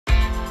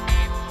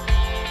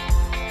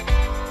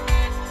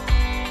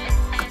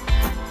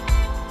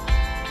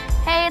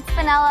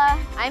Vanilla.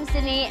 I'm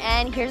Sydney,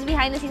 and here's a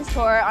behind-the-scenes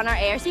tour on our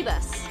ARC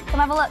bus. Come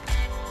have a look.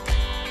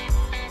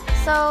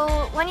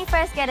 So when you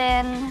first get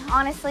in,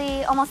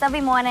 honestly, almost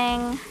every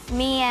morning,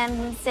 me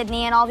and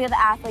Sydney and all the other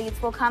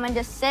athletes will come and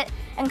just sit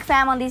and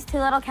cram on these two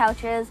little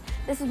couches.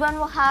 This is when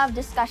we'll have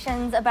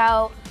discussions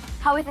about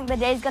how we think the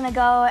day's gonna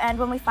go and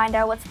when we find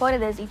out what sport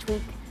it is each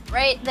week.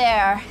 Right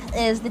there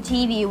is the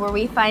TV where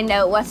we find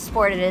out what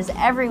sport it is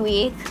every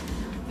week.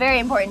 Very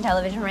important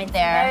television right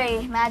there.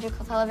 Very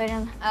magical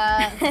television.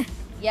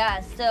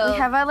 Yeah, so... We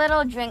have our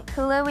little drink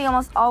cooler. We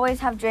almost always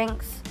have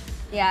drinks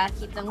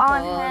keep them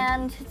on cold.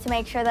 hand to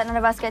make sure that none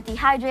of us get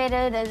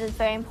dehydrated, as it's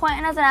very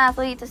important as an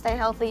athlete to stay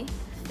healthy.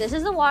 This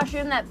is a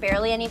washroom that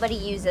barely anybody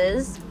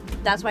uses.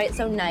 That's why it's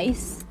so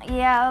nice.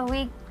 Yeah,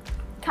 we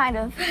kind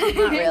of.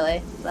 Not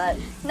really, but...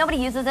 Nobody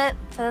uses it,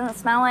 so it doesn't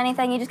smell or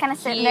anything. You just kind of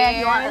sit in there if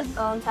you want it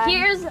all the time.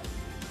 Here's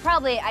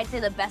probably, I'd say,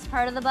 the best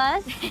part of the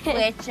bus,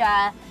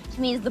 which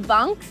means the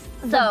bunks.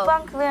 The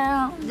bunk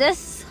room.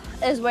 This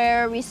is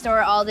where we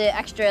store all the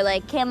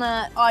extra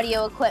camera,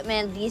 audio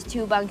equipment, these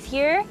two bunks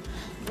here.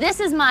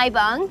 This is my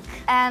bunk.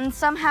 And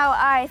somehow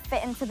I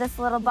fit into this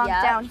little bunk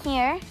down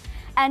here.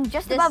 And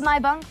just above my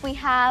bunk, we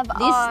have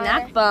the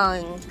snack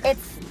bunk.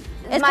 It's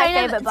my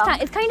favorite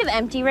bunk. It's kind of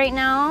empty right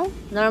now.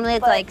 Normally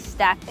it's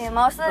stacked. Yeah,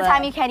 most of the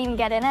time you can't even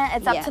get in it.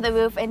 It's up to the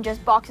roof and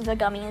just boxes of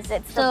gummies.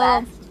 It's the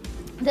best.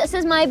 This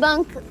is my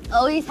bunk.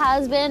 Always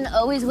has been,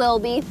 always will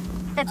be.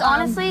 It's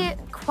honestly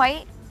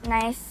quite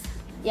nice.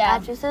 Yeah,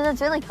 mattresses.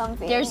 It's really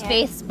comfy. There's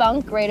Faith's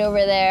bunk right over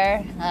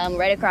there,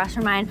 right across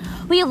from mine.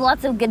 We have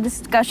lots of good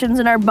discussions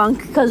in our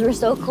bunk because we're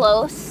so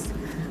close.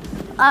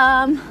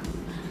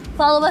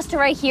 Follow us to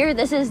right here.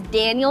 This is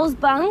Daniel's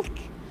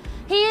bunk.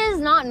 He is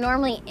not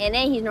normally in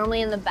it. He's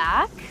normally in the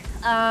back.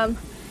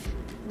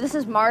 This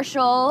is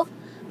Marshall,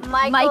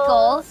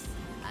 Michael's,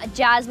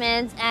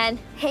 Jasmine's, and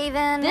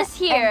Haven. This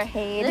here, and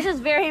Cade. This is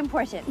very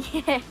important.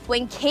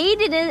 When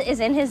Cade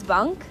is in his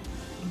bunk,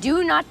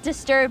 do not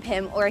disturb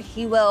him or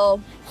he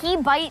will... He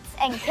bites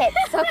and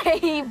kicks, okay?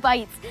 He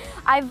bites.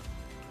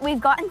 We've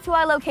gotten to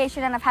our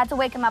location and I've had to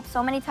wake him up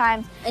so many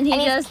times. And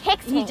he just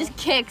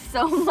kicks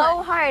so much.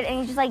 So hard, and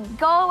he's just like,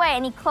 go away,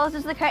 and he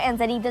closes the curtains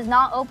and he does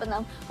not open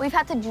them. We've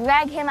had to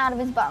drag him out of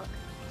his bunk.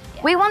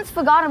 Yeah. We once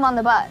forgot him on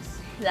the bus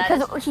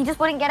because he just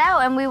wouldn't get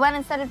out, and we went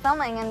and started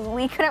filming and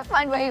we couldn't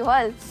find where he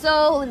was.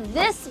 So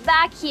this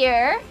back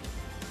here,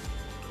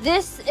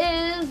 this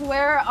is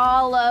where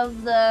all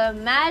of the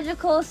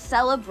magical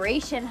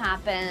celebration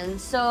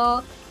happens.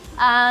 So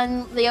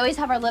they always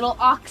have our little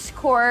aux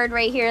cord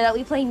right here that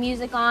we play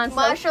music on. So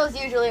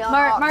Marshall's usually on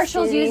aux.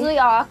 Marshall's usually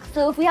aux.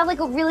 So if we have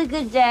a really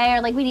good day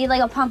or we need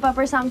a pump up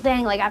or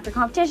something after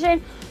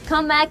competition,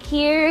 come back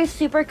here,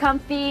 super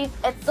comfy.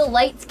 The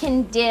lights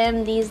can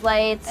dim, these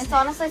lights. It's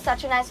honestly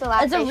such a nice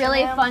relaxation. It's a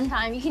really fun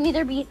time. You can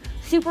either be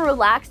super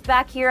relaxed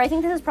back here. I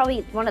think this is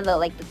probably one of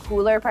the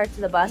cooler parts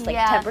of the bus,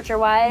 temperature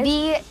wise.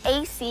 The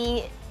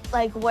AC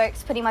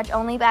works pretty much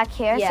only back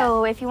here.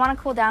 So if you want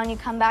to cool down, you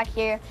come back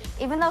here.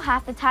 Even though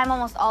half the time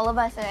almost all of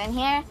us are in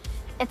here,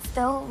 it's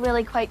still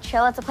really quite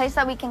chill. It's a place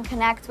that we can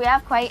connect. We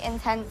have quite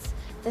intense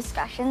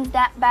discussions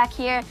back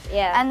here.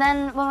 Yeah. And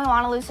then when we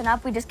want to loosen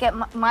up, we just get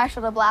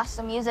Marshall to blast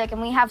some music,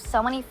 and we have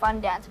so many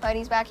fun dance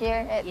parties back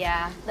here.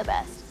 It's the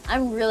best.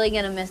 I'm really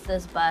gonna miss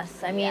this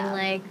bus. I mean,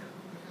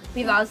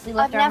 we've obviously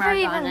left our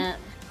mark on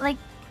it.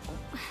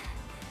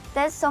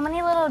 There's so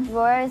many little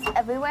drawers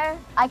everywhere.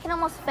 I can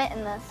almost fit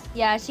in this.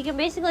 Yeah, she can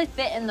basically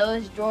fit in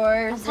those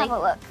drawers. Let's have a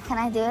look. Can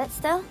I do it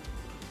still?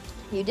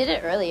 You did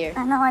it earlier.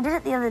 I know, I did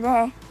it the other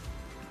day.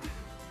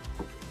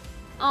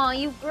 Oh,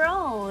 you've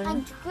grown. I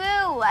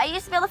grew. I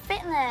used to be able to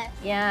fit in it.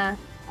 Yeah.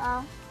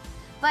 Oh.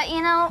 But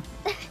you know,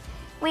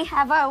 we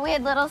have our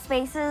weird little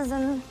spaces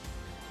and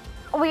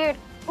weird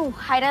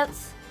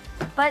hideouts.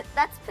 But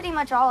that's pretty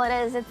much all it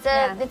is. It's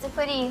a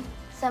pretty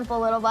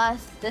simple little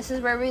bus. This is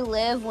where we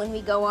live when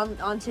we go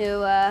onto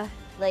when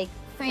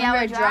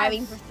we're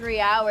driving for 3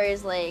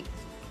 hours.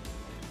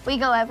 We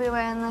go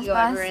everywhere in this bus. We go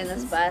everywhere in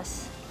this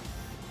bus.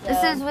 So.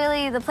 This is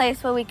really the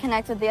place where we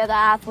connect with the other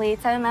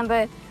athletes. I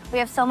remember we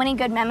have so many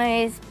good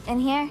memories in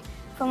here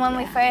from when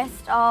we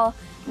first all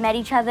met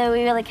each other.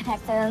 We really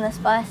connected in this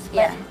bus.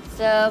 Yeah.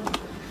 So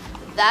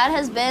that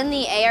has been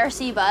the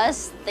ARC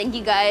bus. Thank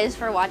you guys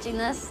for watching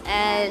this,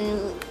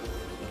 and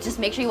just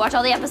make sure you watch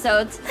all the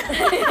episodes.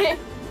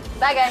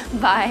 Bye, guys.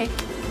 Bye.